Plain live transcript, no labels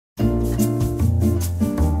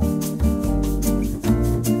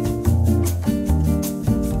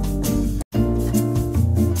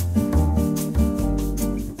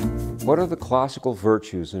What are the classical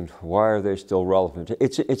virtues and why are they still relevant?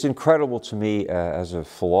 It's incredible to me as a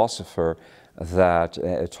philosopher that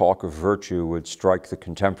a talk of virtue would strike the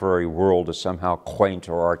contemporary world as somehow quaint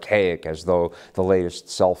or archaic, as though the latest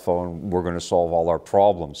cell phone were going to solve all our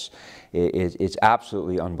problems. It's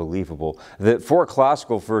absolutely unbelievable. The four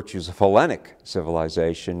classical virtues of Hellenic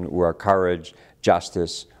civilization were courage,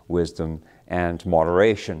 justice, wisdom, and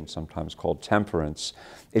moderation, sometimes called temperance.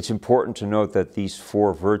 It's important to note that these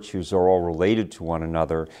four virtues are all related to one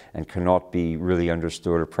another and cannot be really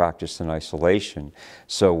understood or practiced in isolation.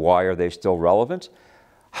 So why are they still relevant?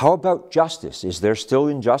 How about justice? Is there still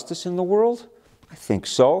injustice in the world? I think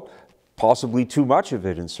so. Possibly too much of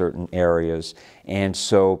it in certain areas. And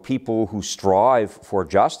so people who strive for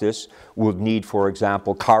justice would need, for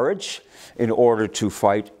example, courage in order to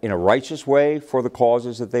fight in a righteous way for the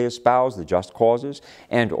causes that they espouse, the just causes,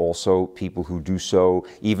 and also people who do so,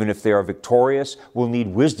 even if they are victorious, will need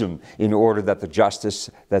wisdom in order that the justice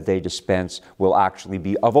that they dispense will actually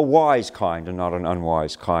be of a wise kind and not an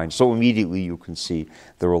unwise kind. So immediately you can see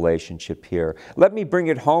the relationship here. Let me bring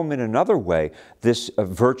it home in another way. This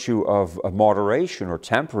virtue of moderation or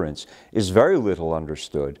temperance is very little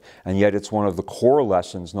understood, and yet it's one of the core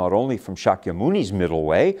lessons not only from Shakyamuni's middle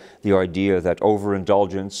way, the idea that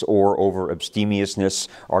overindulgence or over-abstemiousness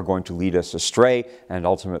are going to lead us astray and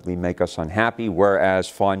ultimately make us unhappy, whereas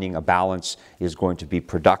finding a balance is going to be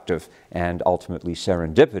productive and ultimately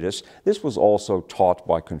serendipitous. This was also taught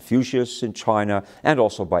by Confucius in China and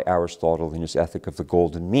also by Aristotle in his Ethic of the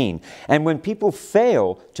Golden Mean. And when people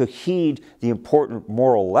fail to heed the important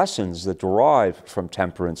moral lessons that derive from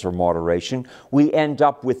temperance or moderation, we end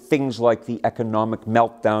up with things like the economic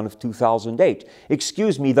meltdown of 2008.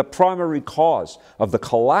 Excuse me, the primary cause of the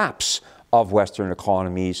collapse of Western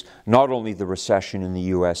economies, not only the recession in the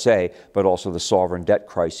USA, but also the sovereign debt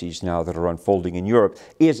crises now that are unfolding in Europe,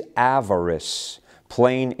 is avarice,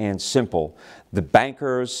 plain and simple. The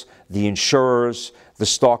bankers, the insurers, the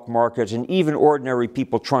stock market, and even ordinary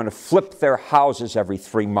people trying to flip their houses every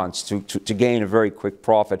 3 months to gain a very quick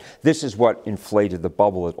profit. This is what inflated the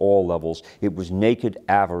bubble at all levels. It was naked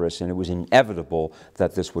avarice, and it was inevitable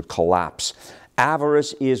that this would collapse.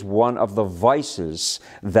 Avarice is one of the vices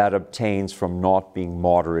that obtains from not being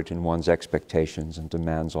moderate in one's expectations and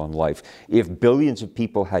demands on life. If billions of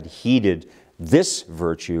people had heeded this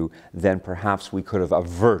virtue, then perhaps we could have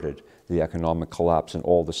averted the economic collapse and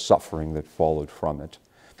all the suffering that followed from it.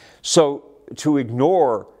 So to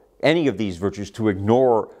ignore any of these virtues, to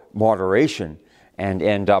ignore moderation and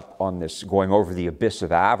end up on this going over the abyss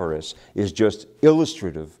of avarice is just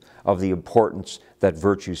illustrative of the importance that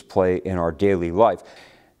virtues play in our daily life.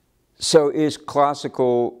 So is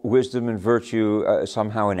classical wisdom and virtue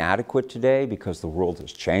somehow inadequate today because the world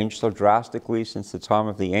has changed so drastically since the time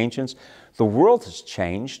of the ancients? The world has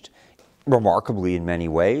changed remarkably in many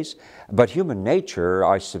ways, but human nature,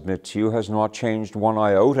 I submit to you, has not changed one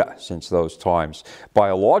iota since those times.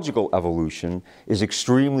 Biological evolution is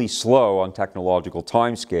extremely slow on technological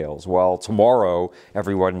timescales. While tomorrow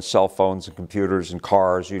everyone's cell phones and computers and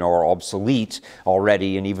cars, are obsolete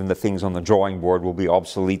already, and even the things on the drawing board will be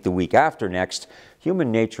obsolete the week after next,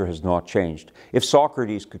 human nature has not changed. If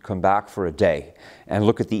Socrates could come back for a day and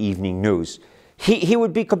look at the evening news, he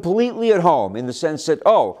would be completely at home in the sense that,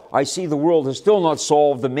 oh, I see the world has still not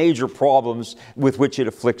solved the major problems with which it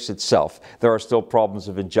afflicts itself. There are still problems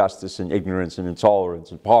of injustice and ignorance and intolerance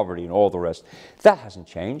and poverty and all the rest. That hasn't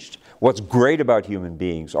changed. What's great about human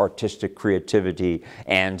beings, artistic creativity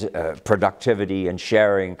and productivity and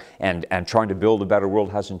sharing and trying to build a better world,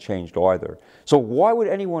 hasn't changed either. So why would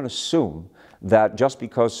anyone assume that just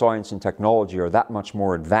because science and technology are that much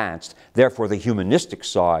more advanced, therefore the humanistic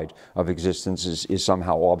side of existence is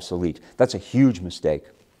somehow obsolete? That's a huge mistake.